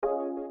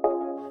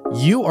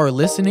You are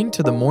listening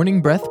to the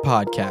Morning Breath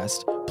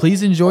Podcast.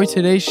 Please enjoy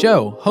today's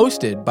show,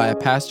 hosted by a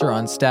pastor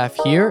on staff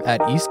here at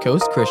East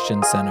Coast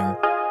Christian Center.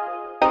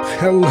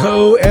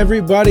 Hello,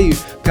 everybody.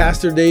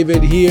 Pastor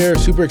David here.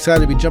 Super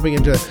excited to be jumping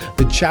into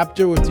the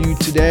chapter with you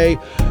today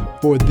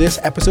for this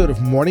episode of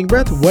Morning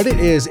Breath. What it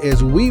is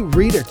we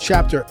read a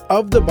chapter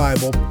of the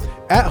Bible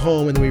at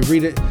home and we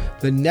read it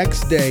the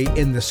next day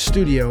in the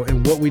studio.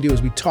 And what we do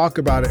is we talk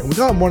about it. And we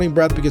call it Morning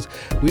Breath because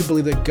we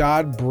believe that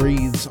God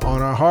breathes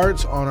on our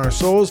hearts, on our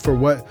souls for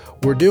what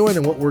we're doing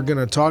and what we're going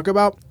to talk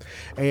about.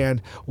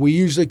 And we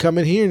usually come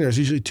in here and there's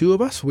usually two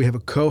of us. We have a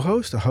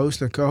co-host, a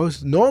host and a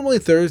co-host. Normally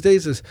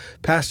Thursdays is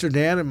Pastor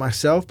Dan and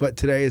myself, but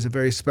today is a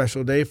very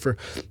special day for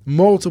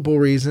multiple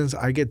reasons.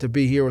 I get to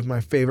be here with my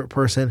favorite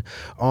person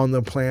on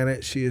the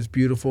planet. She is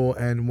beautiful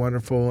and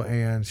wonderful,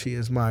 and she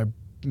is my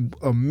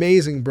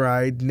amazing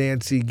bride,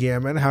 Nancy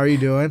Gammon. How are you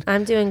doing?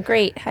 I'm doing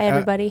great. Hi,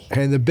 everybody.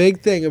 And the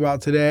big thing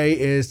about today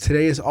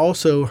is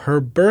also her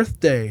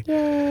birthday.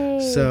 Yay.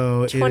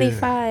 So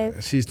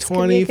 25. She's It's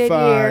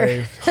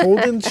 25,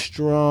 holding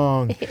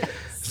strong. Yes.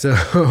 So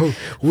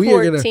we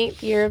are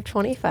 14th year of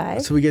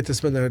 25. So we get to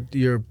spend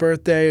your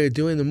birthday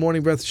doing the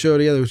Morning Breath show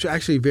together, which we're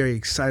actually very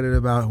excited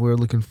about. We're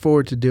looking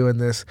forward to doing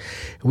this.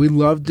 We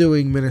love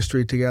doing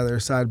ministry together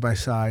side by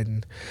side.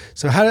 And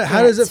so how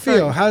does it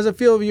feel? Fun. How does it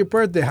feel of your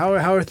birthday? How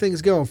are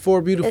things going?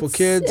 4 beautiful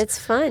kids. It's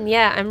fun.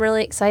 Yeah, I'm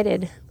really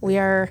excited. We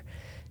are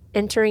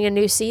entering a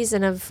new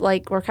season of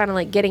we're kind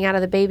of getting out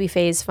of the baby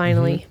phase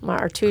finally. Mm-hmm.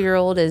 Our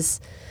 2-year-old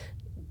is,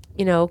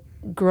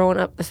 growing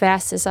up the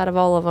fastest out of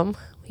all of them.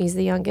 He's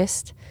the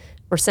youngest.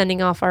 We're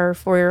sending off our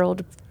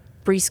 4-year-old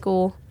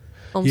preschool,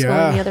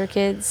 homeschooling the other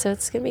kids, so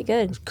it's going to be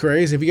good. It's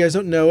crazy. If you guys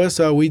don't know us,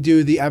 we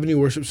do the Avenue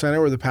Worship Center.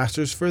 We're the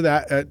pastors for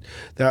that.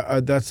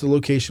 That's the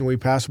location we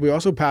pastor. We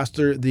also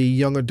pastor the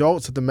young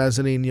adults at the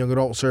Mezzanine Young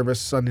Adult Service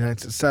Sunday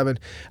nights at 7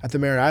 at the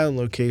Merritt Island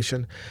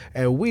location.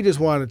 And we just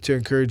wanted to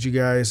encourage you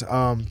guys,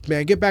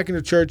 get back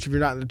into church if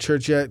you're not in the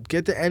church yet.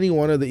 Get to any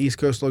one of the East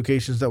Coast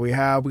locations that we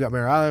have. We got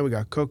Merritt Island, we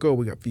got Cocoa,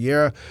 we got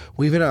Viera.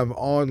 We even have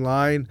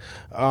online.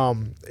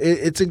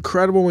 It's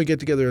incredible when we get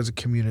together as a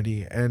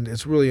community, and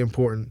it's really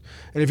important.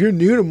 And if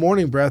you're new to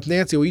Morning Breath,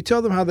 Nancy, will you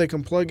tell them how they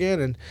can plug in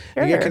and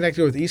get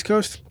connected with East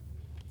Coast?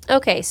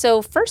 Okay,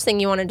 so first thing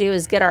you want to do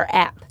is get our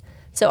app.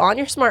 So on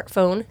your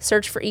smartphone,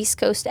 search for East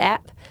Coast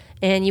app,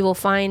 and you will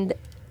find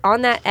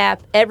on that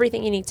app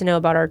everything you need to know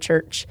about our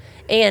church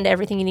and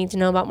everything you need to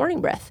know about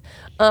Morning Breath.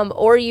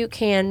 Or you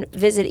can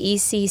visit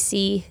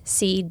eccc.us,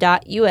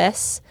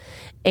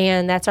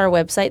 and that's our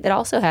website that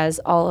also has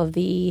all of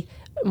the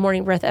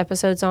Morning Breath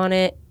episodes on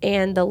it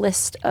and the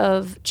list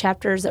of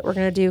chapters that we're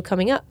going to do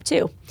coming up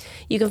too.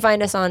 You can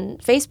find us on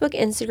Facebook,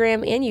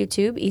 Instagram, and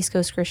YouTube, East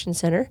Coast Christian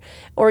Center,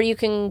 or you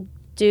can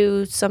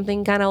do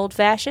something kind of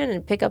old-fashioned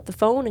and pick up the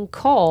phone and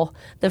call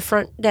the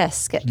front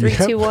desk at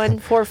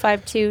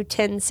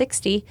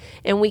 321-452-1060,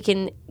 and we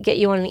can get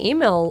you on an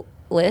email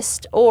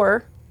list,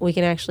 or we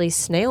can actually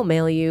snail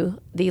mail you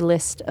the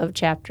list of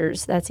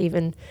chapters. That's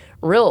even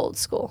real old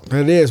school.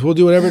 It is. We'll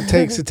do whatever it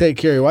takes to take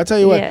care of you. Well, I tell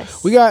you what,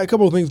 yes. We got a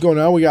couple of things going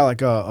on. We got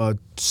a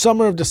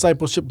summer of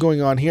discipleship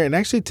going on here. And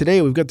actually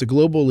today we've got the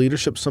Global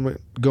Leadership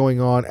Summit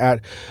going on at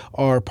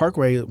our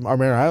Parkway, our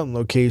Merritt Island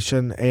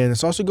location. And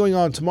it's also going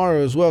on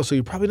tomorrow as well. So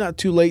you're probably not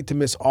too late to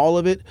miss all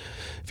of it.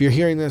 If you're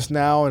hearing this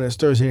now and it's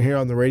Thursday here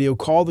on the radio,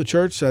 call the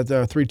church at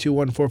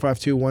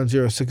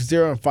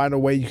 321-452-1060 and find a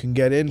way you can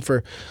get in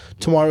for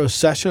tomorrow's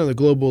session of the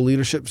Global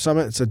Leadership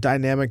Summit. It's a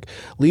dynamic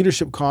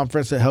leadership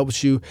conference that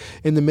helps you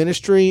in the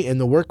ministry, in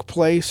the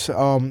workplace,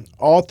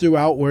 all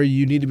throughout where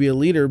you need to be a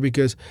leader,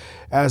 because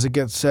as it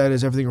gets said,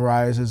 as everything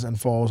rises and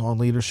falls on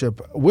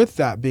leadership. With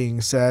that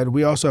being said,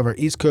 we also have our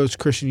East Coast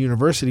Christian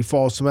University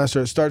fall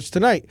semester. It starts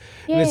tonight.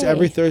 Yay. And it's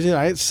every Thursday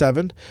night at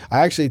 7.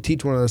 I actually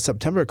teach one of the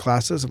September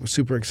classes. I'm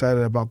super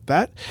excited about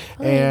that.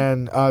 Fun.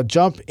 And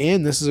jump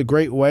in. This is a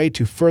great way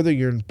to further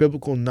your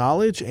biblical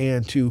knowledge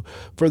and to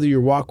further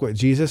your walk with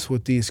Jesus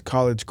with these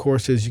college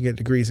courses. You get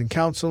degrees in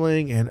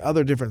counseling and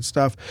other different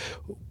stuff.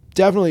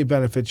 Definitely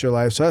benefits your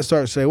life. So that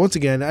starts today. Once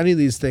again, any of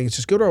these things,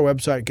 just go to our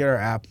website, get our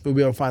app. We'll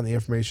be able to find the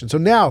information. So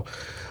now,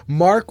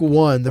 Mark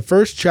 1, the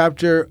first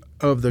chapter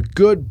of the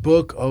good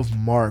book of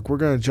Mark. We're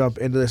going to jump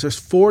into this. There's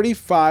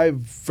 45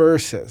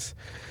 verses.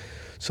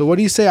 So what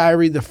do you say I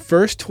read the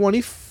first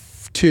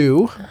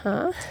 22,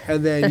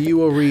 and then you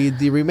will read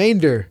the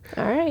remainder?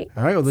 All right.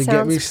 All right, well then Sounds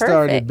get me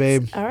started, perfect.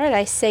 babe. All right,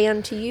 I say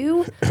unto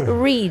you,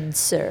 read,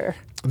 sir.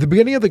 The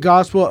beginning of the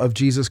gospel of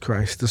Jesus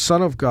Christ, the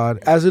Son of God,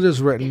 as it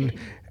is written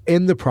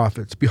in the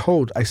prophets,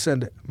 behold, I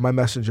send my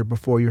messenger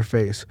before your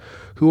face,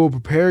 who will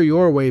prepare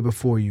your way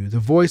before you, the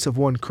voice of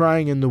one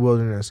crying in the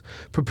wilderness,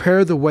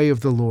 prepare the way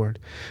of the Lord,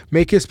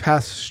 make his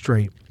path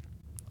straight.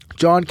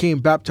 John came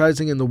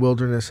baptizing in the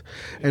wilderness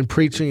and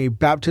preaching a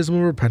baptism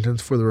of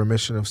repentance for the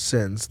remission of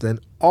sins. Then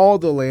all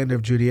the land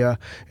of Judea,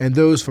 and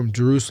those from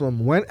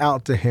Jerusalem went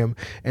out to him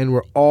and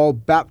were all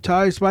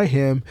baptized by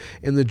him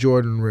in the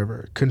Jordan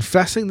River,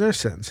 confessing their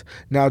sins.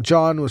 Now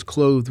John was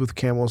clothed with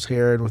camel's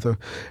hair and with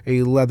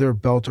a leather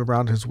belt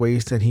around his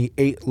waist, and he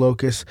ate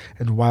locusts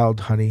and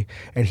wild honey.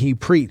 And he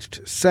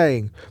preached,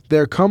 saying,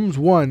 There comes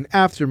one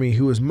after me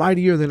who is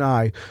mightier than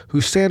I,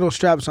 whose sandal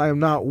straps I am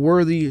not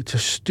worthy to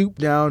stoop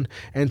down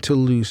and to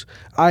loose.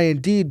 I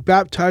indeed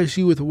baptize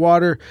you with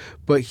water,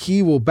 but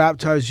he will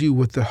baptize you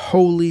with the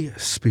Holy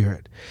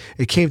Spirit.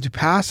 It came to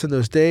pass in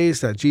those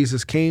days that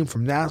Jesus came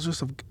from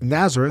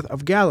Nazareth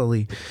of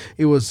Galilee.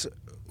 It was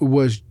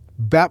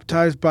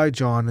baptized by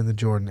John in the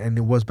Jordan, and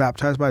it was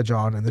baptized by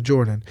John in the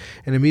Jordan.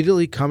 And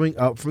immediately coming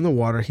up from the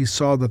water, he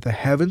saw that the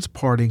heavens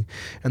parting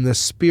and the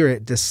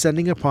Spirit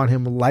descending upon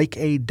him like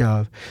a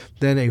dove.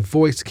 Then a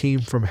voice came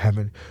from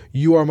heaven,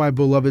 You are my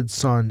beloved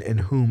Son, in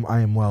whom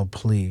I am well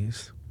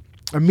pleased.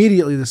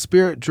 Immediately the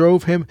Spirit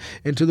drove him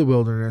into the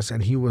wilderness,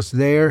 and he was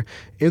there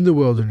in the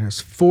wilderness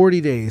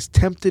 40 days,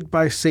 tempted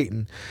by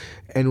Satan,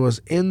 and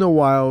was with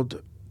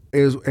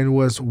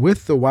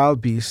the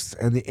wild beasts,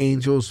 and the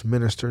angels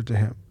ministered to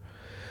him.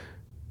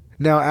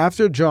 Now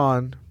after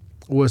John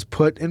was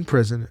put in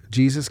prison,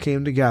 Jesus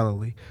came to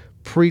Galilee,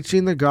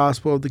 preaching the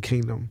gospel of the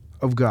kingdom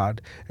of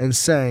God, and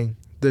saying,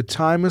 The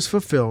time is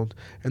fulfilled,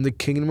 and the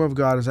kingdom of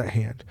God is at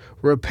hand.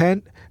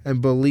 Repent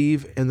and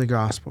believe in the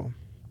gospel.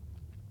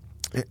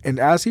 And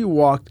as he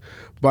walked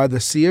by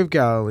the Sea of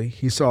Galilee,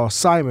 he saw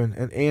Simon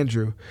and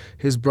Andrew,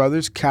 his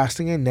brothers,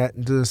 casting a net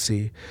into the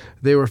sea.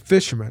 They were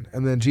fishermen.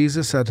 And then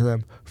Jesus said to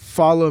them,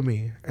 Follow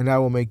me, and I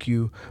will make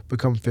you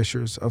become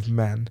fishers of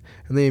men.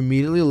 And they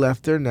immediately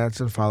left their nets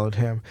and followed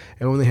him.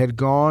 And when they had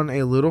gone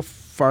a little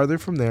farther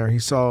from there, he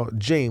saw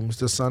James,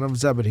 the son of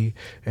Zebedee,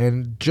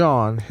 and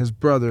John, his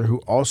brother, who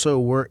also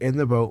were in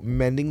the boat,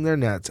 mending their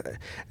nets,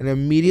 and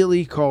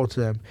immediately called to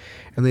them.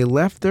 And they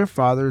left their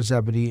father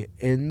Zebedee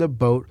in the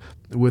boat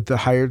with the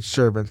hired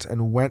servants,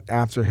 and went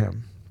after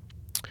him.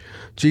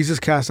 Jesus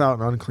cast out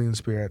an unclean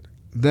spirit.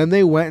 Then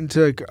they went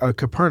into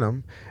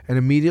Capernaum, and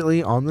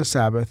immediately on the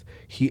Sabbath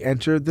he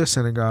entered the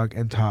synagogue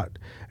and taught.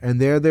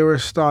 And there they were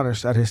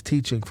astonished at his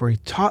teaching, for he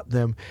taught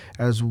them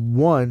as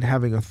one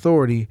having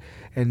authority,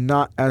 and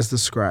not as the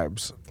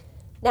scribes.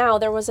 Now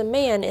there was a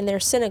man in their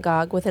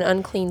synagogue with an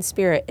unclean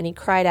spirit, and he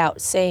cried out,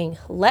 saying,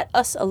 Let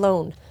us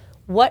alone.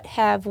 What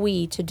have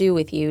we to do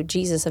with you,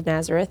 Jesus of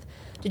Nazareth?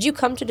 Did you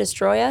come to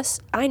destroy us?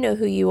 I know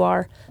who you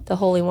are, the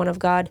Holy One of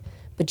God.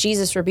 But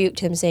Jesus rebuked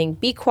him, saying,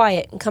 Be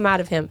quiet and come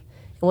out of him.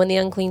 And when the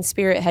unclean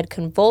spirit had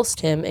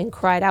convulsed him and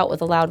cried out with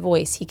a loud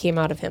voice, he came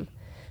out of him.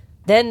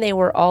 Then they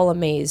were all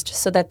amazed,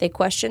 so that they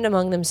questioned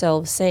among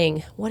themselves,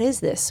 saying, What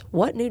is this?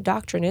 What new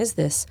doctrine is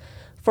this?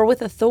 For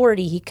with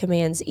authority he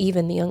commands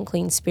even the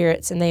unclean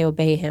spirits, and they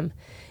obey him.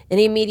 And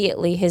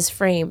immediately his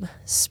fame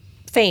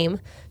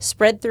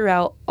spread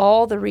throughout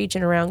all the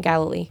region around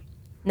Galilee.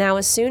 Now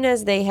as soon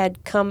as they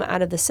had come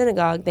out of the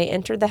synagogue, they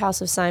entered the house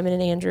of Simon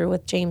and Andrew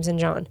with James and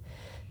John.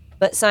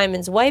 But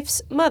Simon's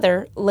wife's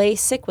mother lay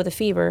sick with a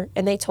fever,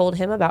 and they told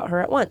him about her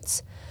at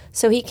once.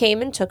 So he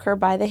came and took her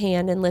by the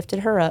hand and lifted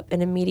her up,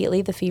 and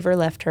immediately the fever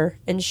left her,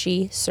 and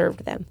she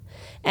served them.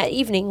 At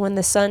evening, when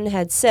the sun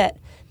had set,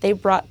 they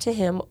brought to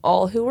him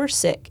all who were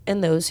sick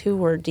and those who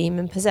were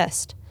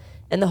demon-possessed.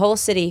 And the whole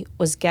city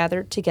was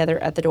gathered together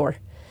at the door.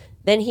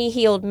 Then he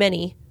healed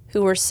many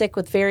who were sick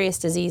with various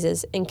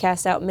diseases, and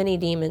cast out many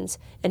demons,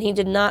 and he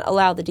did not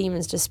allow the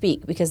demons to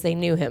speak, because they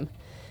knew him.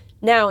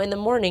 Now in the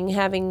morning,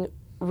 having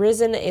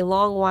risen a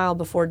long while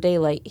before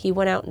daylight, he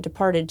went out and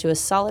departed to a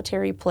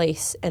solitary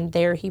place, and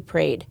there he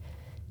prayed.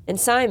 And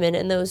Simon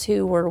and those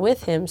who were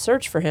with him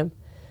searched for him.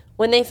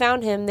 When they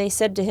found him, they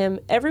said to him,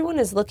 Everyone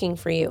is looking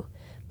for you.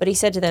 But he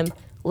said to them,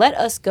 Let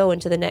us go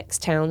into the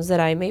next towns, that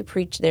I may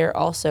preach there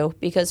also,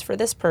 because for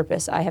this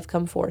purpose I have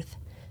come forth.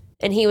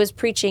 And he was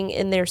preaching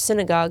in their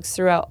synagogues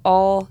throughout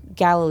all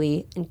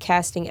Galilee, and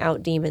casting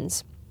out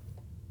demons.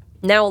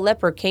 Now a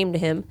leper came to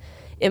him,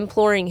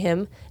 imploring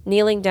him,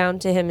 kneeling down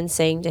to him and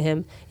saying to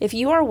him, If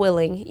you are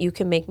willing, you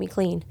can make me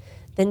clean.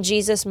 Then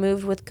Jesus,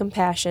 moved with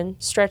compassion,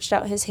 stretched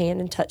out his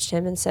hand and touched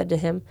him and said to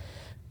him,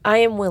 I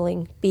am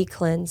willing, be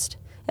cleansed.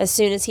 As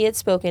soon as he had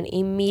spoken,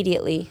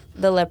 immediately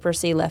the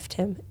leprosy left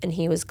him, and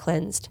he was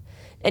cleansed.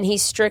 And he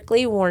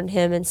strictly warned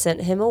him and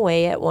sent him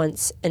away at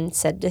once, and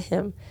said to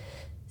him,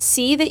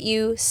 See that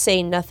you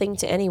say nothing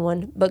to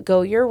anyone, but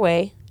go your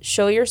way,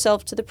 show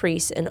yourself to the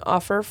priests, and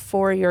offer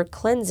for your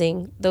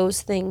cleansing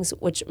those things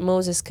which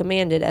Moses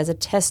commanded as a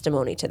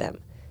testimony to them.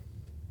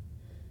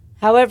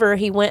 However,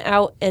 he went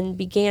out and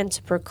began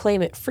to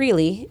proclaim it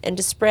freely, and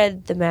to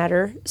spread the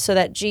matter, so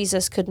that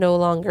Jesus could no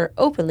longer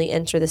openly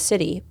enter the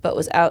city, but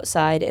was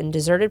outside in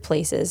deserted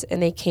places,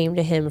 and they came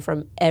to him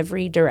from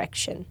every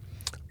direction.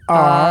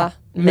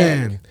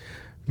 Amen.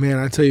 Man,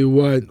 I tell you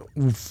what,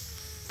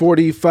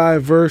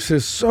 45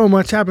 verses, so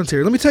much happens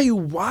here. Let me tell you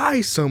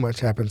why so much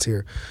happens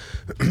here.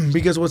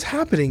 Because what's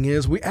happening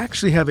is we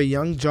actually have a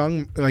young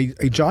John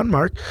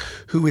Mark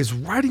who is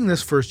writing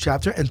this first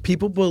chapter, and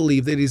people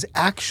believe that he's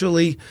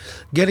actually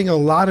getting a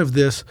lot of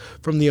this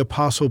from the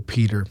Apostle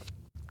Peter.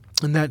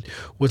 And that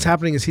what's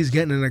happening is he's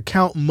getting an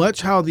account,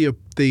 much how the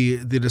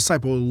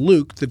disciple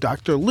Luke, the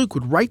Dr. Luke,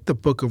 would write the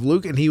book of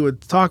Luke, and he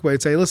would talk about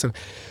it, say, listen,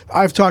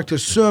 I've talked to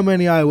so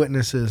many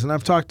eyewitnesses, and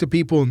I've talked to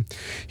people, and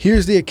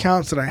here's the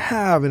accounts that I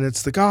have, and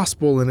it's the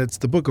gospel, and it's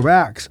the book of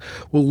Acts.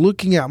 Well,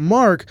 looking at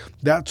Mark,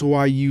 that's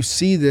why you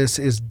see this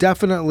is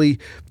definitely,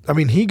 I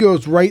mean, he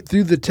goes right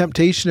through the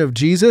temptation of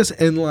Jesus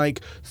in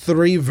like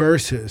 3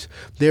 verses.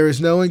 There is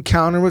no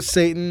encounter with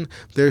Satan.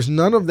 There's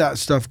none of that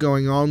stuff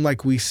going on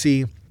like we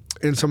see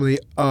in some of the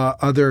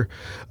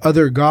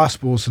other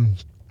gospels.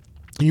 And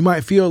you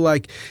might feel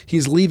like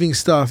he's leaving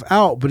stuff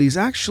out, but he's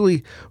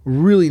actually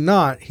really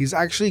not. He's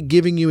actually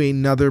giving you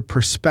another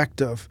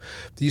perspective.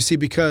 You see,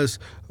 because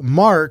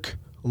Mark,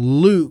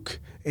 Luke,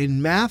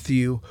 and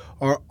Matthew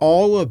are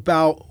all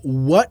about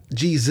what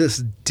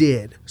Jesus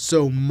did.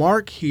 So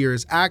Mark here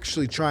is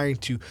actually trying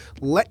to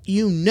let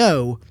you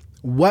know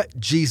what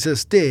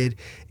Jesus did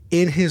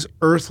in his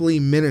earthly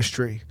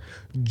ministry.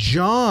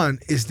 John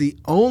is the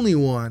only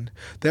one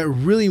that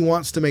really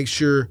wants to make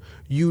sure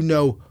you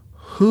know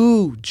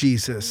who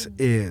Jesus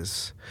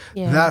is.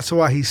 Yeah. That's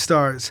why he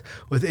starts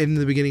with, in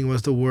the beginning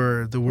was the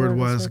Word. The Word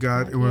was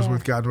God. It was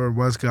with God. The Word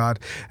was God.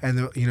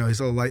 And, he's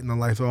a light in the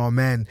life of all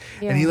men.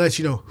 Yeah. And he lets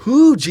you know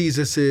who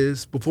Jesus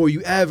is before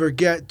you ever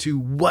get to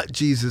what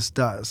Jesus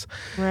does.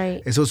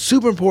 Right. And so it's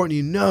super important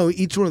you know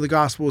each one of the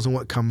Gospels and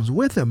what comes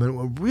with them. And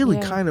what really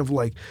kind of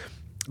like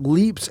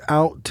leaps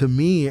out to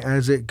me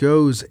as it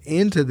goes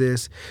into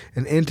this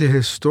and into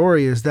his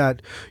story is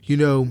that,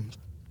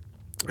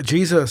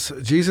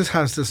 Jesus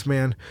has this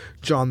man,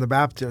 John the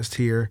Baptist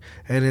here,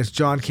 and as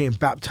John came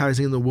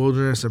baptizing in the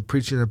wilderness and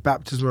preaching the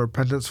baptism of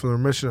repentance for the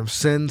remission of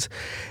sins,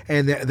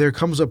 and there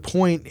comes a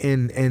point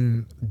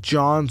in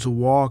John's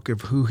walk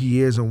of who he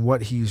is and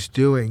what he's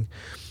doing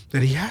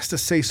that he has to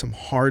say some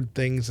hard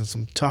things and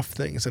some tough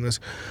things. And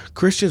as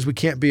Christians, we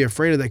can't be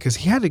afraid of that because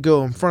he had to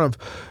go in front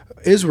of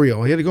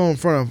Israel. He had to go in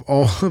front of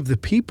all of the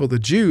people, the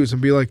Jews,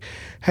 and be like,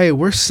 hey,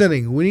 we're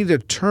sinning. We need to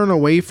turn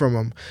away from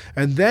them.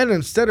 And then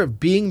instead of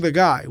being the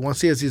guy,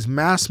 once he has these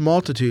mass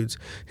multitudes,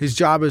 his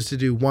job is to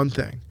do one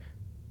thing,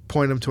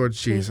 point them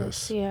towards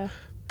Jesus. Yeah.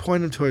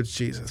 Point them towards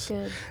Jesus.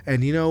 Good.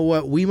 And you know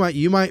what?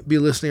 You might be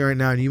listening right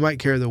now, and you might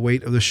carry the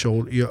weight of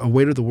a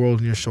weight of the world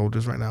on your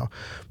shoulders right now.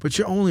 But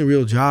your only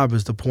real job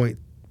is to point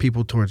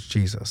people towards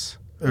Jesus.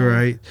 All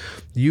right.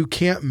 You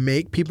can't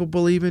make people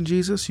believe in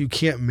Jesus. You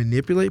can't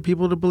manipulate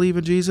people to believe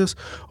in Jesus.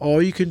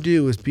 All you can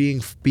do is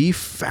be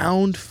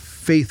found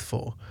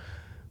faithful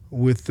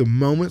with the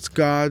moments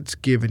God's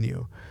given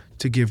you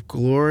to give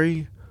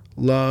glory,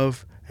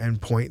 love, and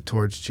point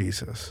towards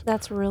Jesus.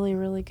 That's really,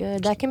 really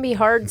good. That can be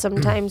hard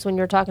sometimes when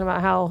you're talking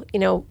about how,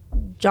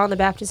 John the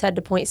Baptist had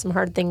to point some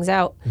hard things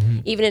out. Mm-hmm.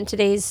 Even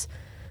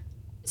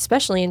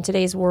especially in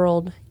today's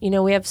world,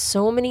 we have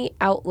so many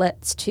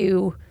outlets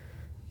to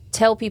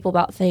tell people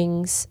about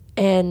things.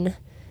 And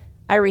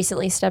I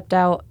recently stepped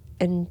out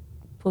and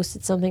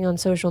posted something on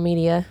social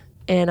media,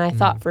 and I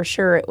thought for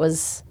sure it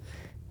was,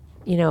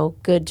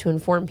 good to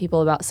inform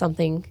people about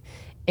something.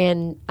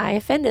 And I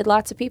offended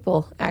lots of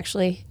people,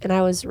 actually, and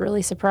I was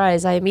really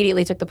surprised. I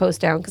immediately took the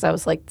post down because I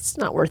was like, it's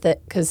not worth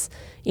it because,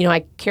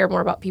 I care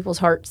more about people's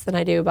hearts than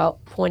I do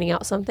about pointing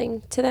out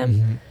something to them.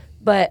 Mm-hmm.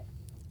 But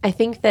I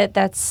think that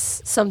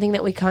that's something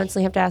that we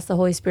constantly have to ask the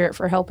Holy Spirit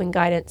for help and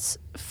guidance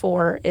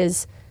for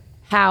is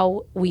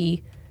how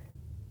we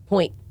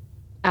point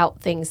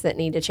out things that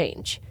need to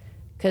change.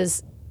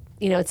 Because,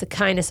 it's the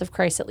kindness of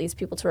Christ that leads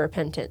people to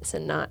repentance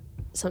and not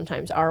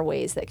sometimes our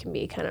ways that can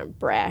be kind of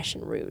brash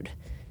and rude.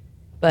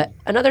 But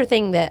another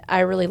thing that I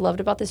really loved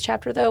about this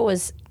chapter, though,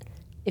 was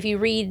if you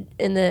read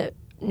in the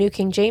New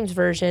King James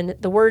Version,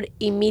 the word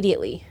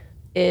immediately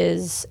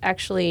is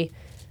actually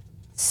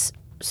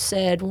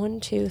said 1,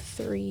 2,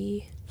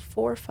 3,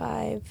 4,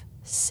 5,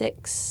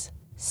 6,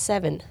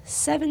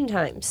 7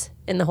 times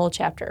in the whole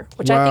chapter,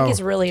 which I think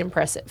is really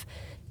impressive.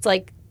 It's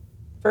like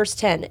verse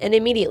 10, and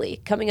immediately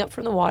coming up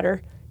from the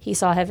water, he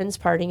saw heavens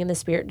parting and the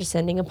Spirit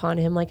descending upon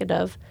him like a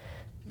dove.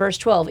 Verse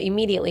 12,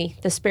 immediately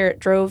the Spirit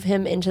drove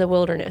him into the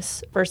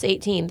wilderness. Verse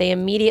 18, they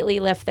immediately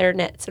left their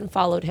nets and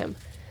followed him.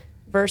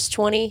 Verse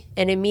 20,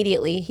 and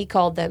immediately he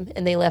called them,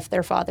 and they left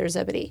their father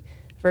Zebedee.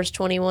 Verse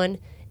 21,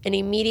 and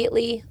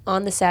immediately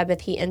on the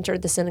Sabbath he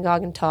entered the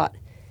synagogue and taught.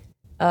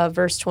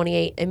 Verse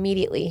 28,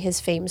 immediately his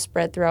fame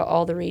spread throughout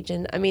all the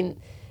region. I mean,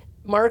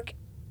 Mark,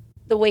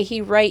 the way he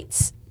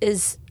writes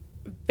is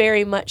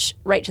very much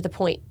right to the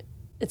point.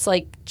 It's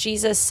like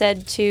Jesus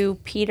said to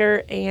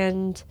Peter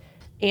and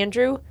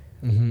Andrew,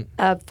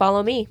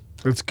 follow me.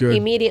 That's good.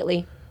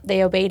 Immediately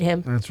they obeyed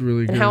him. That's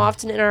really good. And how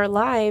often in our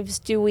lives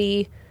do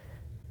we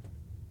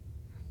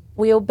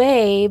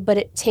obey, but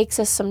it takes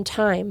us some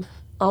time,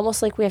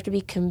 almost like we have to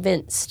be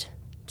convinced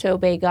to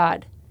obey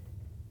God.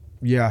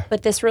 Yeah.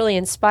 But this really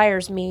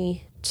inspires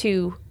me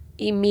to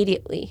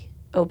immediately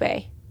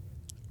obey.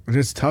 And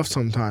it's tough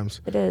sometimes.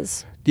 It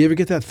is. Do you ever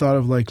get that thought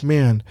of like,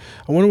 man,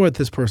 I wonder what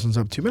this person's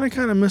up to? Man, I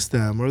kind of miss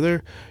them. Or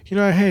they're,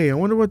 hey, I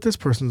wonder what this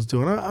person's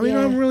doing. I mean,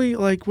 I'm really,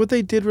 like, what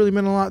they did really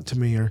meant a lot to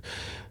me. Or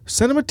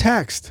send them a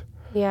text.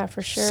 Yeah,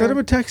 for sure. Send him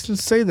a text and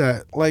say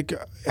that. Like,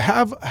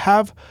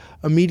 have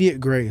immediate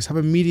grace, have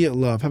immediate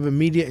love, have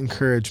immediate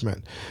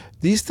encouragement.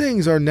 These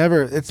things are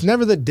never, it's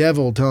never the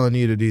devil telling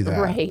you to do that.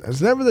 Right.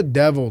 It's never the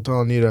devil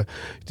telling you to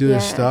do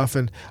this Yeah. stuff.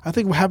 And I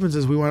think what happens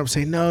is we wind up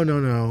saying,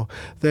 no.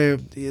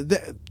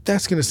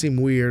 That's going to seem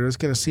weird. It's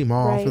going to seem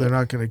off, Right. or they're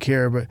not going to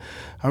care. But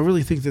I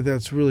really think that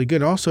that's really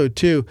good. Also,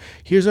 too,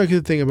 here's a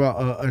good thing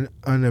about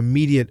an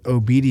immediate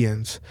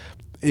obedience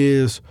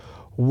is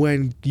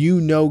when you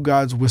know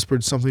God's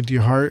whispered something to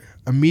your heart,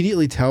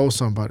 immediately tell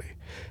somebody,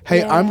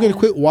 hey, I'm going to Yeah.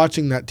 quit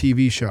watching that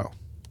TV show.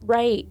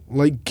 Right.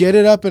 Like, get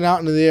it up and out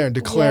into the air and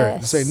declare it.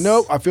 And say, Yes.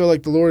 nope, I feel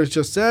like the Lord has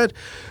just said,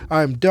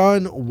 I'm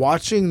done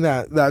watching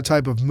that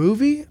type of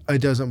movie. It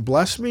doesn't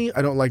bless me.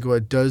 I don't like what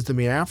it does to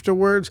me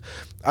afterwards.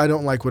 I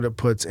don't like what it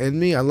puts in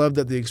me. I love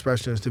that the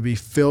expression is to be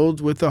filled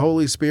with the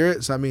Holy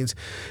Spirit. So that means,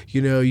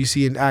 you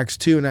see in Acts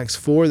 2 and Acts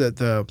 4 that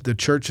the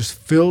church is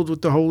filled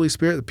with the Holy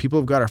Spirit. The people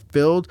of God are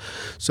filled.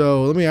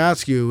 So let me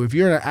ask you, if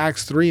you're in an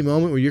Acts 3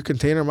 moment where your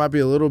container might be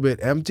a little bit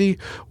empty,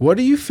 what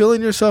are you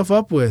filling yourself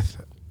up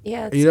with?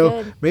 Yeah, it's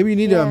good. Maybe you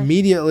need to Yeah.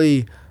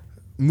 immediately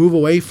move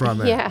away from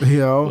it. Yeah.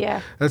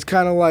 Yeah. That's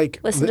kind of like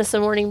Listen to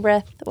some morning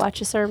breath,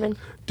 watch a sermon.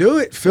 do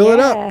it, fill it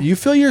Yeah. up. You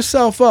fill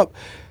yourself up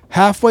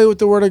halfway with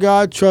the Word of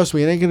God. Trust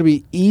me, it ain't going to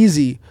be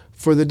easy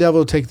for the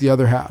devil to take the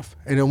other half,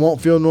 and it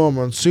won't feel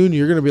normal. And soon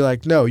you're going to be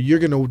like, no, you're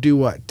going to do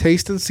what?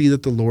 Taste and see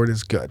that the Lord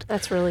is good.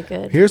 That's really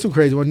good. Here's some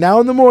crazy one. Now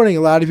in the morning,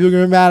 a lot of you are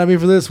going to be mad at me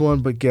for this one,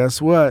 but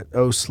guess what?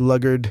 Oh,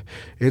 sluggard,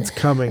 it's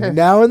coming.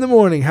 Now in the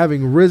morning,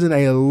 having risen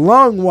a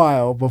long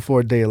while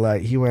before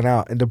daylight, he went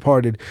out and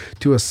departed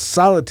to a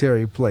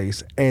solitary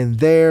place, and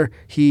there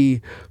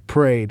he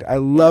prayed. I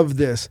love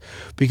this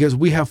because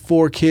we have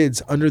 4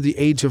 kids under the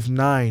age of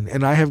 9,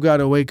 and I have got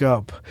to wake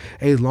up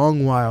a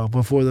long while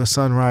before the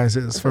sun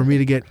rises for me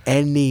to get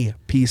any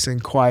peace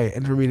and quiet,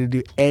 and for me to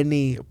do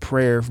any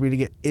prayer, for me to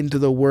get into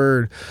the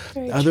Word.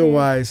 Very true.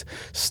 Otherwise,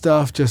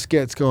 stuff just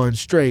gets going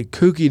straight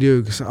kooky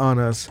dooks on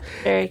us.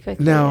 Very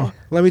quickly. Now,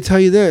 let me tell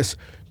you this.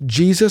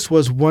 Jesus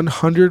was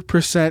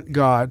 100%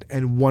 God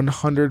and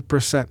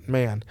 100%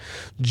 man.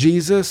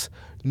 Jesus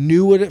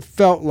knew what it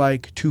felt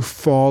like to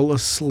fall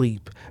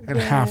asleep and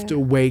have to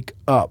wake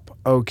up,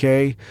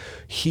 okay?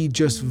 He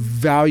just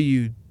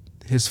valued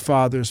his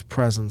Father's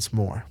presence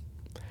more.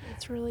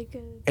 That's really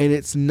good. And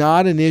it's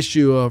not an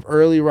issue of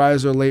early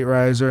riser, late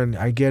riser, and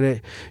I get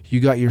it. You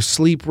got your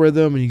sleep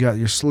rhythm and you got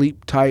your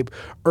sleep type.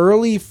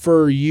 Early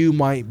for you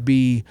might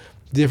be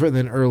different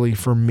than early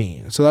for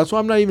me. So that's why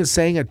I'm not even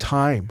saying a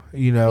time,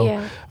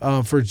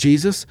 for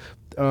Jesus.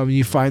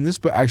 You find this,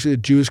 but actually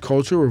the Jewish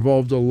culture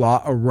revolved a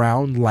lot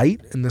around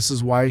light, and this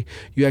is why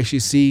you actually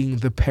see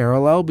the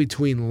parallel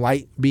between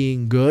light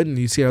being good, and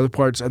you see other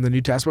parts in the New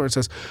Testament where it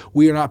says,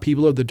 we are not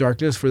people of the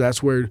darkness, for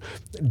that's where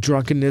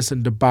drunkenness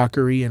and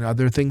debauchery and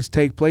other things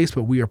take place,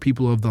 but we are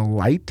people of the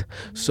light,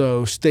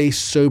 so stay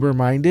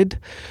sober-minded.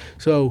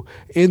 So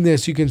in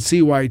this, you can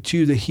see why,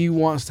 too, that he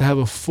wants to have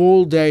a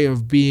full day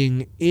of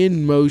being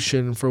in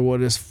motion for what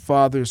his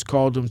Father's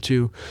called him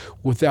to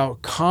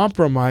without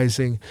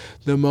compromising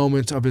the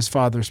moments of his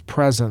Father's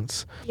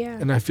presence. Yeah.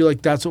 And I feel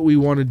like that's what we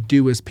want to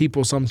do as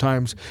people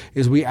sometimes,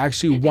 is we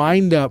actually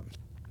wind up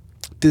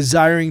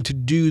desiring to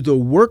do the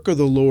work of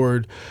the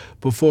Lord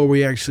before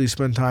we actually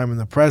spend time in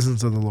the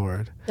presence of the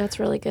Lord. That's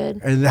really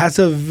good. And that's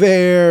a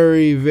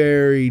very,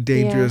 very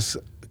dangerous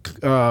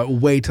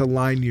way to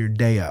line your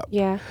day up.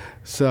 Yeah.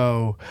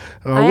 So,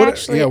 I what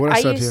else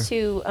used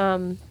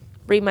to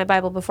read my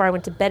Bible before I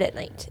went to bed at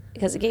night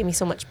because it gave me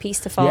so much peace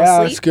to fall Yeah,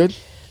 asleep. that's good.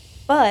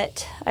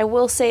 But I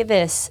will say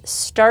this,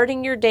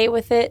 starting your day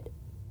with it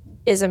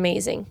is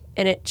amazing.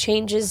 And it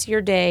changes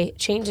your day,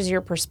 changes your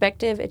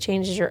perspective, it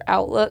changes your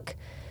outlook.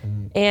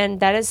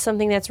 And that is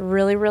something that's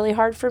really, really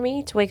hard for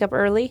me, to wake up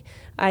early.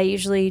 I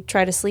usually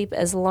try to sleep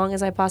as long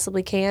as I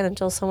possibly can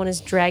until someone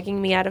is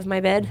dragging me out of my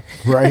bed.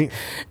 Right.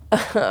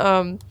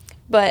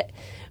 But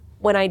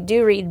when I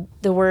do read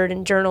the Word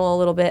and journal a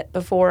little bit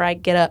before I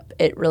get up,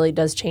 it really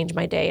does change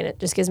my day. And it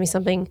just gives me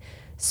something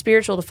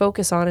spiritual to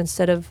focus on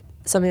instead of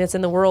something that's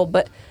in the world.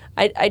 But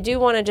I do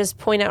want to just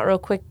point out real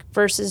quick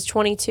verses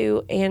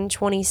 22 and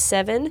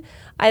 27.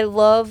 I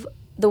love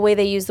the way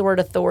they use the word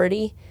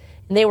authority.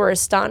 And they were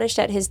astonished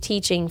at his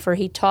teaching, for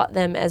he taught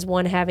them as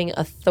one having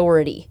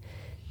authority.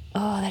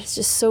 Oh, that's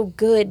just so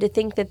good to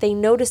think that they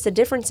noticed a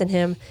difference in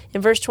him.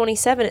 In verse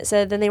 27, it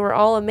said, then they were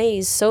all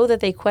amazed, so that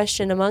they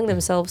questioned among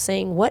themselves,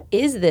 saying, what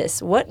is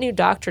this? What new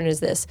doctrine is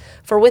this?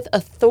 For with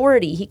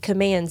authority he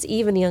commands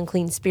even the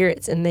unclean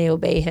spirits, and they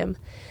obey him.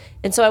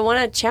 And so I want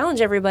to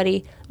challenge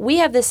everybody. We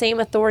have the same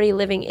authority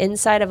living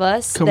inside of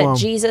us that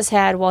Jesus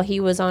had while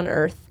he was on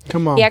earth.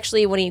 Come on. He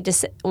actually, when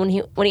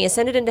he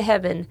ascended into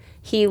heaven,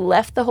 he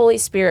left the Holy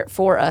Spirit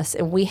for us,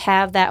 and we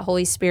have that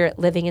Holy Spirit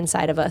living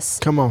inside of us.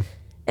 Come on.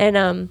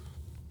 And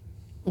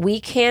we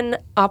can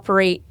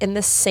operate in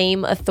the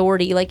same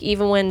authority. Like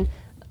even when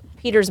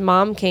Peter's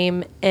mom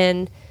came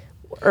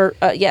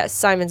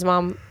Simon's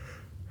mom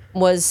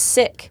was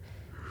sick,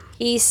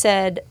 he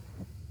said,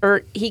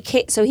 he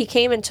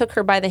came and took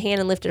her by the hand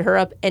and lifted her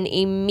up, and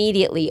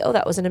immediately,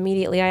 that wasn't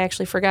immediately, I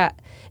actually forgot.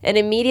 And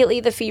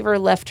immediately the fever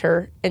left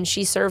her, and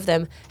she served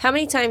them. How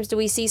many times do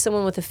we see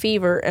someone with a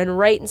fever, and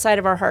right inside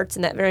of our hearts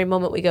in that very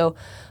moment we go,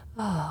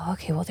 oh,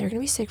 okay, well, they're going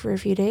to be sick for a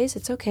few days.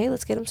 It's okay.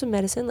 Let's get them some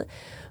medicine.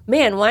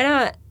 Man, why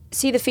not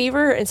see the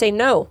fever and say,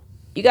 no,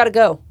 you got to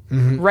go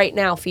right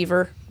now,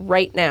 fever,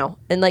 right now.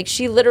 And like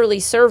she literally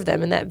served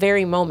them in that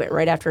very moment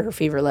right after her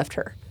fever left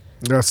her.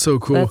 That's so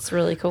cool. That's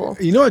really cool.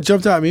 You know what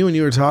jumped out at me when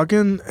you were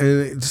talking, and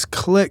it just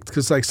clicked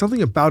because like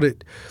something about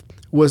it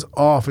was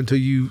off until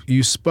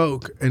you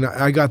spoke, and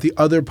I got the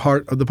other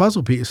part of the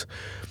puzzle piece.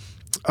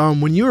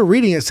 When you were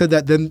reading, it said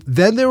that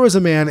then there was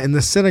a man in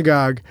the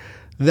synagogue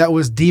that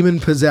was demon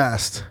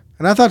possessed.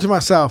 And I thought to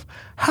myself,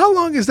 how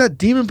long has that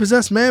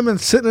demon-possessed man been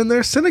sitting in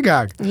their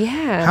synagogue?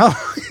 Yeah. How long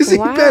has he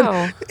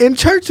been in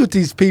church with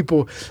these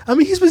people? I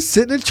mean, he's been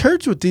sitting in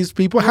church with these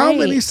people. Right. How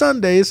many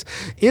Sundays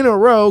in a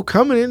row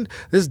coming in,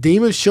 this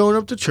demon's showing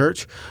up to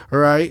church, all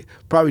right,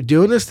 probably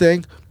doing this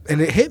thing. And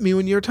it hit me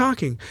when you were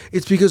talking.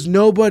 It's because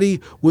nobody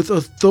with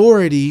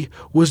authority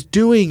was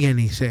doing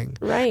anything.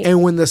 Right.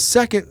 And when the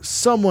second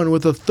someone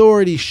with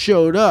authority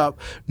showed up,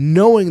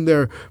 knowing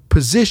their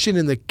position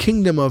in the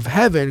kingdom of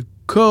heaven,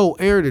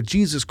 co-heir to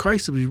Jesus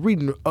Christ, as we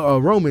read in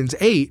Romans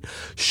 8,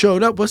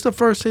 showed up, what's the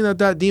first thing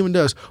that demon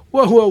does?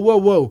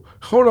 Whoa.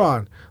 Hold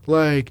on.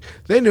 Like,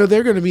 they know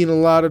they're going to be in a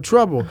lot of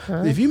trouble.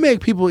 If you make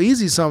people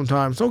easy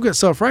sometimes, don't get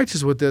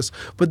self-righteous with this,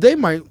 but they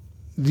might,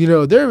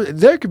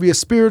 there could be a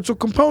spiritual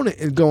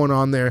component going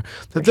on there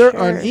that they're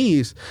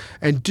unease.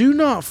 And do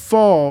not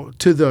fall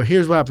to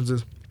here's what happens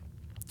is,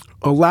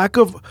 a lack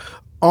of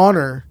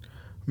honor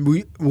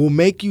will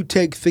make you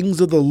take things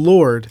of the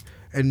Lord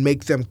and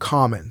make them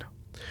common.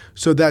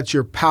 So that's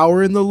your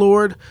power in the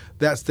Lord.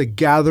 That's the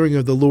gathering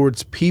of the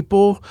Lord's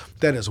people.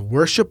 That is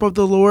worship of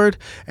the Lord.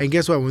 And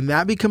guess what? When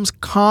that becomes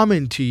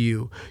common to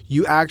you,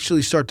 you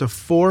actually start to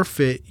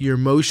forfeit your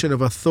motion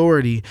of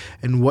authority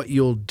and what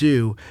you'll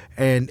do.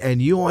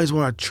 And you always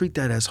want to treat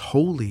that as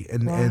holy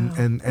and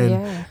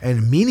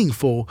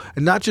meaningful,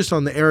 and not just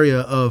on the area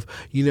of,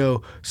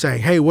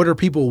 saying, hey, what are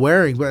people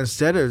wearing? But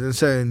instead of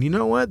saying, you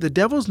know what? The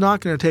devil's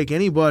not going to take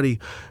anybody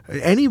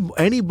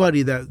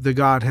that the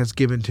God has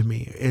given to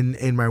me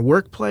in my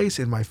workplace,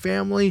 in my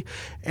family,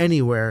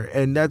 anywhere.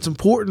 And that's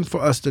important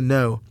for us to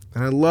know.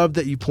 And I love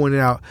that you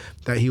pointed out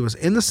that he was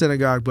in the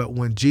synagogue, but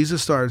when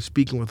Jesus started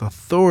speaking with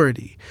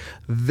authority,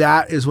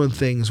 that is when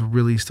things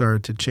really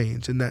started to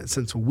change. And that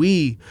since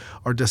we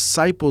are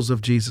disciples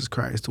of Jesus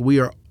Christ, we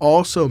are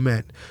also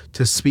meant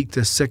to speak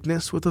to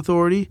sickness with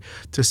authority,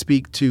 to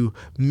speak to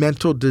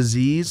mental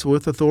disease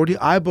with authority.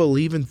 I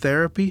believe in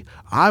therapy.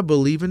 I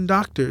believe in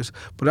doctors.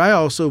 But I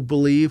also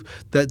believe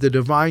that the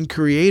divine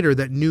creator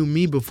that knew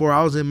me before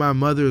I was in my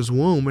mother's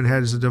womb and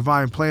has a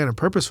divine plan and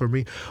purpose for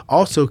me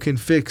also can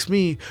fix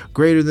me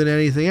greater than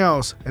anything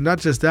else. And not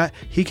just that,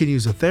 he can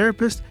use a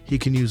therapist, he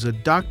can use a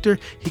doctor,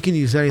 he can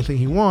use anything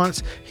he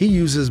wants. He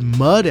uses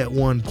mud at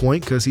one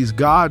point because he's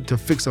God to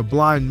fix a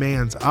blind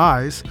man's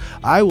eyes.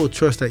 I will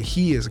trust that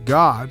he is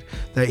God,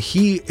 that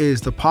he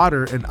is the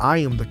potter and I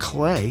am the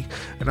clay,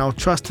 and I'll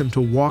trust him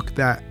to walk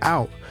that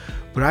out.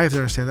 But I have to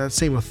understand that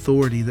same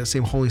authority, that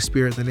same Holy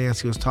Spirit that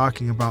Nancy was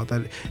talking about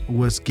that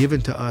was given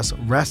to us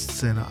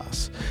rests in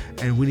us.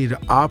 And we need to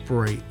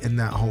operate in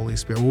that Holy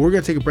Spirit. Well, we're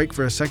going to take a break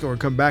for a second. We'll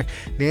come back.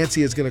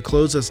 Nancy is going to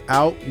close us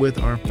out with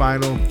our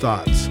final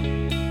thoughts.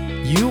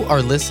 You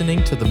are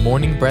listening to the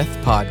Morning Breath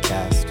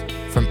podcast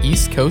from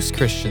East Coast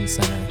Christian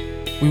Center.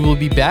 We will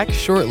be back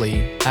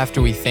shortly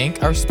after we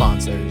thank our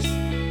sponsors.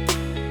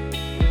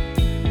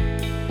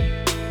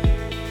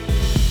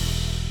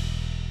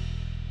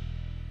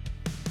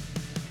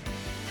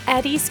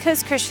 At East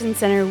Coast Christian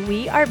Center,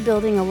 we are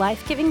building a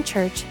life-giving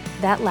church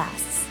that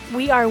lasts.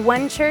 We are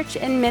one church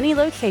in many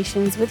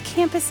locations with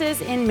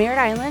campuses in Merritt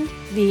Island,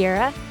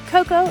 Viera,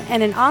 Cocoa,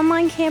 and an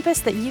online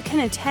campus that you can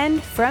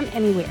attend from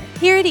anywhere.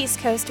 Here at East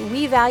Coast,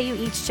 we value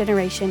each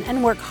generation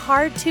and work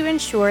hard to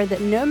ensure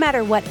that no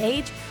matter what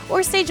age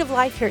or stage of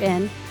life you're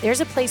in, there's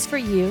a place for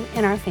you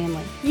in our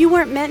family. You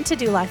weren't meant to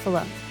do life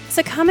alone,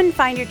 so come and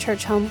find your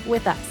church home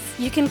with us.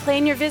 You can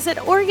plan your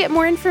visit or get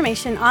more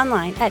information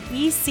online at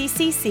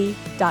eccc.us.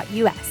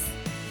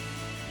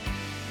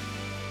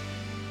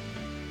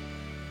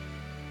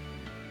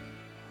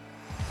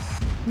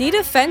 Need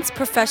a fence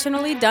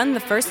professionally done the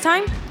first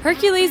time?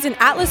 Hercules and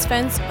Atlas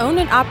Fence, owned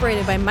and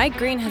operated by Mike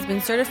Green, has been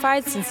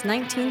certified since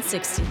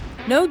 1960.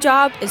 No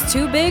job is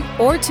too big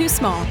or too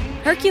small.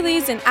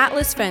 Hercules and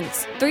Atlas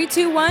Fence,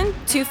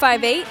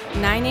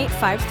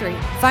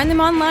 321-258-9853. Find them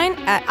online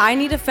at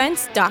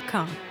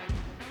ineedafence.com.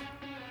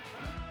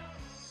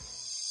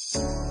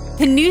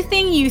 The New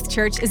Thing Youth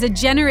Church is a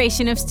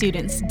generation of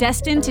students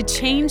destined to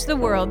change the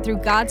world through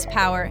God's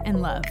power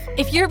and love.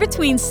 If you're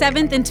between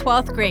 7th and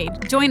 12th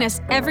grade, join us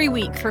every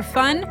week for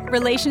fun,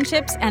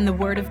 relationships, and the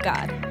Word of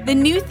God. The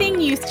New Thing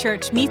Youth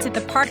Church meets at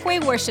the Parkway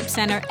Worship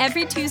Center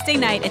every Tuesday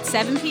night at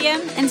 7 p.m.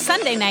 and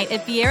Sunday night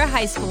at Viera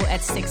High School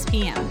at 6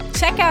 p.m.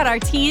 Check out our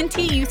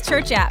TNT Youth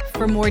Church app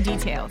for more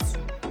details.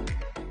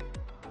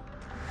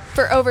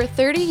 For over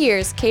 30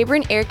 years,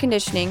 Cabron Air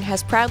Conditioning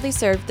has proudly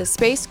served the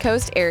Space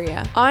Coast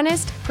area.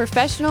 Honest,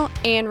 professional,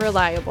 and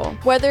reliable.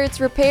 Whether it's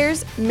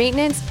repairs,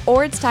 maintenance,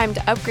 or it's time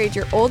to upgrade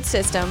your old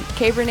system,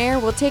 Cabron Air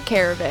will take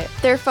care of it.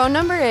 Their phone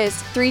number is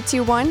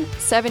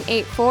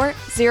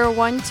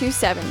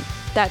 321-784-0127.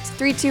 That's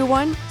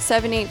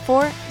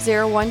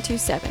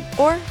 321-784-0127.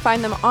 Or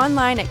find them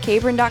online at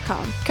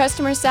cabron.com.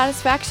 Customer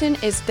satisfaction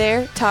is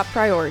their top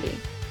priority.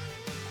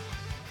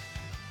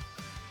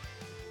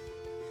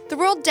 The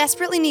world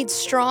desperately needs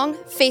strong,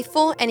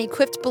 faithful, and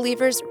equipped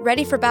believers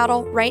ready for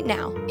battle right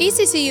now.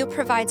 ECCU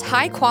provides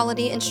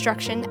high-quality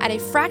instruction at a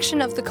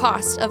fraction of the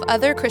cost of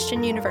other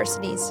Christian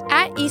universities.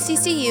 At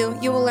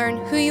ECCU, you will learn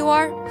who you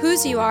are,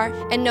 whose you are,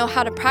 and know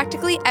how to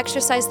practically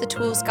exercise the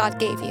tools God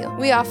gave you.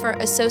 We offer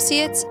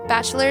associates,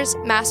 bachelor's,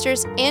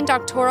 master's, and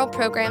doctoral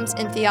programs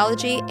in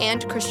theology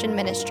and Christian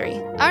ministry.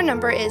 Our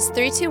number is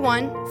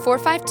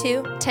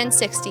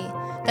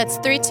 321-452-1060. That's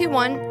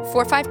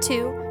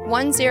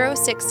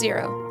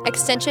 321-452-1060.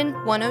 Extension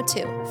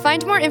 102.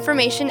 Find more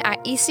information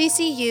at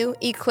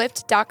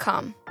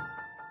eccuequipped.com.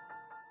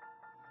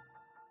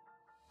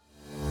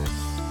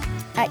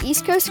 At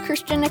East Coast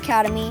Christian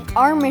Academy,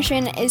 our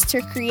mission is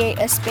to create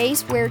a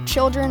space where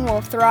children will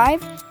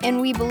thrive,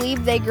 and we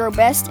believe they grow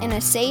best in a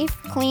safe,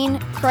 clean,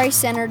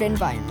 Christ-centered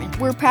environment.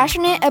 We're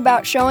passionate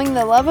about showing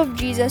the love of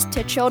Jesus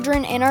to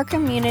children in our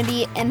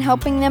community and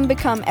helping them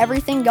become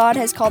everything God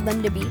has called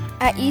them to be.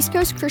 At East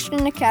Coast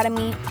Christian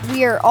Academy,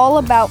 we are all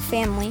about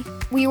family.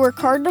 We work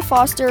hard to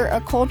foster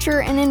a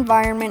culture and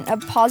environment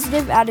of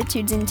positive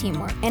attitudes and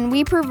teamwork, and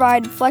we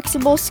provide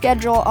flexible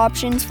schedule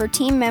options for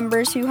team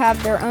members who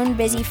have their own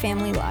busy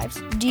family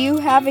lives. Do you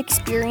have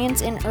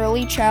experience in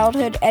early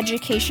childhood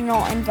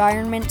educational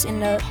environments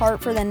and a heart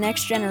for the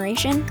next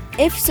generation?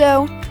 If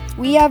so,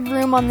 we have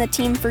room on the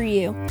team for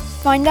you.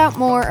 Find out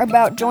more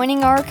about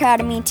joining our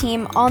Academy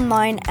team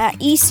online at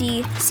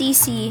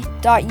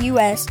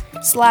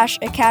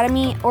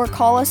eccc.us/academy or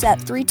call us at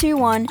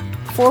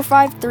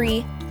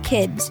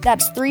 321-453-KIDS.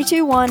 That's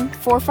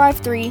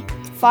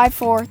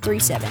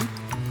 321-453-5437.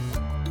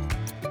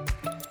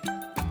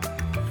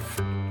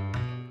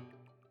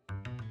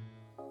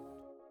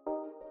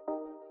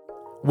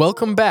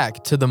 Welcome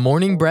back to the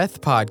Morning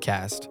Breath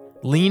Podcast.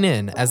 Lean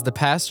in as the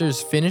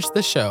pastors finish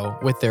the show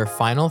with their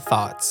final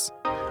thoughts.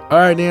 All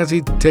right,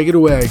 Nancy, take it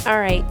away. All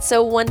right,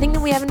 so one thing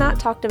that we have not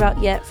talked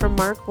about yet from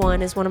Mark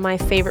 1 is one of my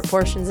favorite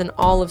portions in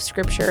all of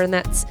Scripture, and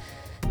that's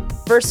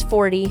verse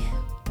 40.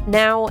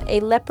 Now a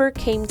leper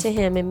came to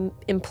him,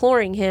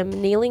 imploring him,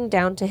 kneeling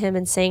down to him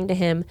and saying to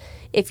him,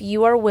 "If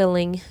you are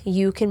willing,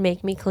 you can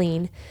make me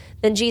clean."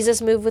 Then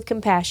Jesus, moved with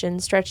compassion,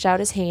 stretched out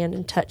his hand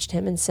and touched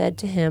him and said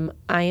to him,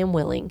 "I am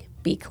willing,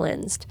 be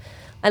cleansed."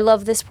 I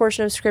love this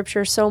portion of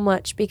Scripture so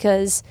much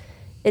because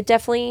it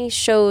definitely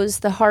shows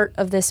the heart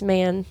of this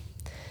man,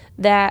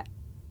 that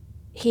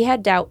he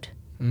had doubt.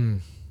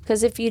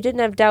 Because if you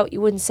didn't have doubt,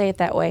 you wouldn't say it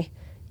that way.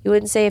 You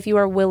wouldn't say, "If you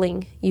are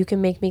willing, you can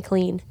make me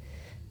clean."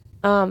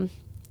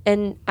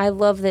 And I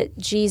love that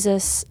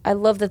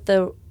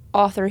the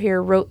author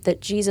here wrote that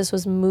Jesus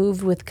was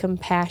moved with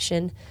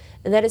compassion.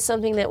 And that is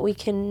something that we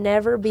can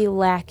never be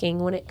lacking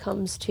when it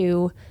comes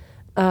to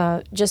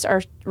just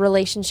our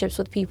relationships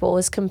with people,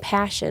 is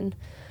compassion.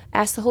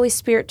 Ask the Holy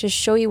Spirit to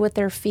show you what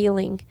they're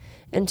feeling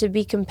and to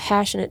be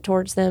compassionate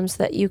towards them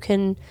so that you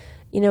can,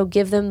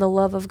 give them the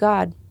love of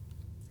God.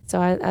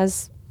 So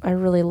I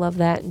really love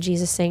that. And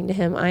Jesus saying to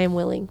him, "I am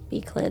willing,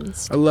 be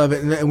cleansed." I love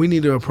it. And we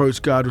need to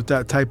approach God with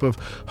that type of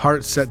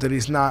heart set, that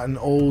he's not an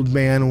old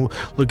man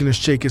looking to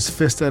shake his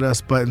fist at us,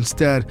 but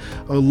instead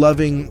a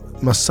loving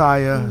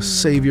Messiah,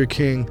 Savior,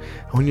 King.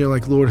 And when you're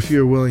like, "Lord, if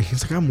you're willing,"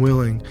 he's like, "I'm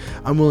willing.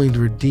 I'm willing to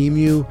redeem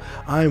you.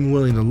 I'm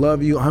willing to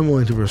love you. I'm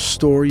willing to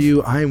restore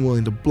you. I am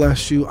willing to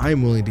bless you. I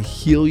am willing to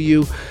heal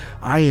you.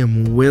 I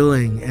am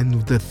willing."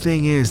 And the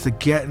thing is, to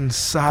get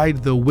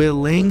inside the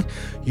willing,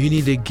 you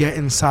need to get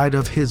inside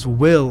of his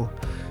will.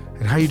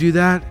 And how you do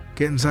that?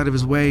 Get inside of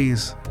his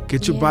ways.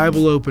 Get your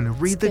Bible open and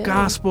read the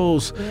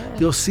Gospels.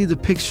 You'll see the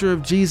picture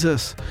of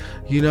Jesus.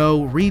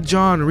 Read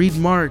John, read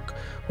Mark.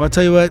 Well, I'll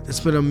tell you what,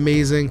 it's been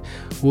amazing.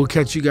 We'll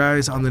catch you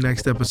guys on the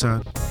next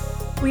episode.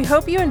 We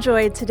hope you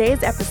enjoyed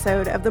today's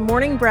episode of the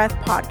Morning Breath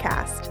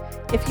Podcast.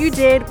 If you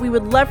did, we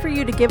would love for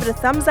you to give it a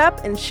thumbs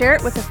up and share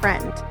it with a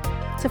friend.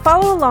 To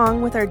follow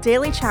along with our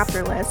daily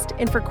chapter list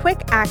and for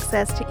quick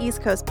access to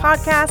East Coast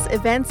podcasts,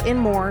 events, and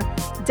more,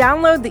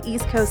 download the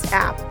East Coast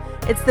app.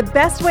 It's the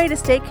best way to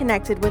stay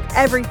connected with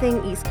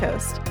everything East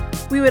Coast.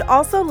 We would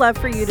also love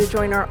for you to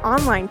join our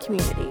online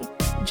community.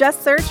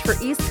 Just search for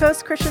East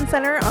Coast Christian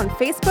Center on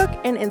Facebook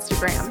and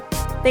Instagram.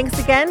 Thanks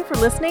again for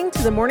listening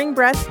to the Morning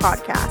Breath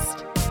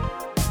Podcast.